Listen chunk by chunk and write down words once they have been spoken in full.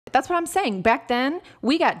That's what I'm saying. Back then,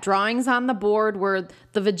 we got drawings on the board where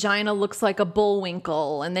the vagina looks like a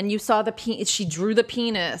bullwinkle, and then you saw she drew the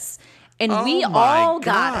penis, and we all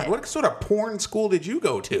got it. What sort of porn school did you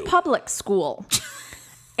go to? Public school.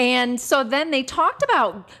 And so then they talked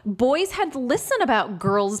about boys had to listen about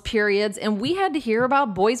girls' periods, and we had to hear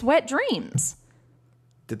about boys' wet dreams.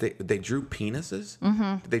 Did they drew penises?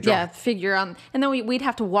 Mm-hmm. Did they draw? Yeah, figure on, and then we'd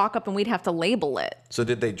have to walk up and we'd have to label it. So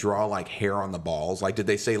did they draw like hair on the balls? Like did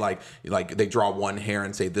they say like they draw one hair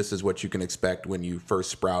and say this is what you can expect when you first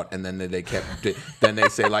sprout, and then then they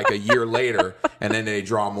say like a year later, and then they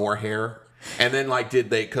draw more hair? And then, like, did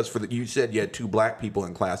they? Because you said you had 2 black people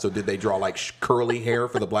in class, so did they draw like curly hair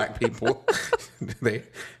for the black people? Did they?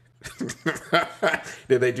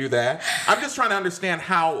 Did they do that? I'm just trying to understand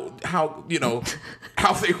how how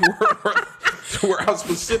they were, how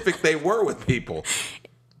specific they were with people.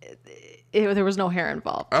 There was no hair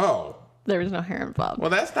involved. Oh. There was no hair involved. Well,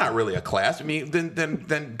 that's not really a class. I mean,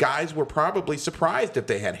 then guys were probably surprised if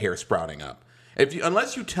they had hair sprouting up.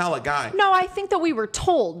 Unless you tell a guy. No, I think that we were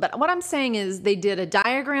told. But what I'm saying is they did a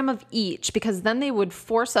diagram of each, because then they would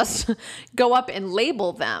force us to go up and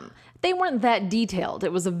label them. They weren't that detailed.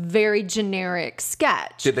 It was a very generic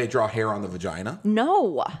sketch. Did they draw hair on the vagina?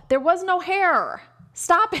 No, there was no hair.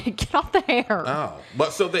 Stop it. Get off the hair. Oh,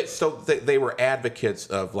 but so they were advocates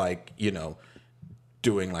of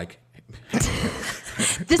doing like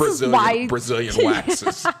Brazilian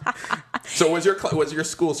waxes. So was your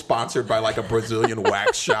school sponsored by like a Brazilian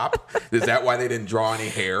wax shop? Is that why they didn't draw any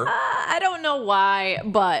hair? I don't know why,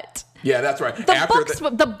 but yeah, that's right.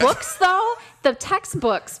 The books though, the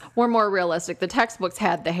textbooks were more realistic. The textbooks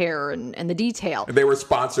had the hair and the detail. They were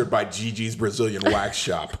sponsored by Gigi's Brazilian Wax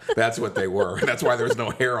Shop. That's what they were. That's why there was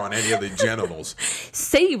no hair on any of the genitals.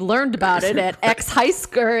 Say you've learned about it at X high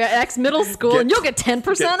school or X middle school, and you'll get 10%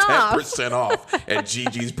 off. 10% off at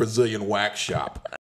Gigi's Brazilian Wax Shop.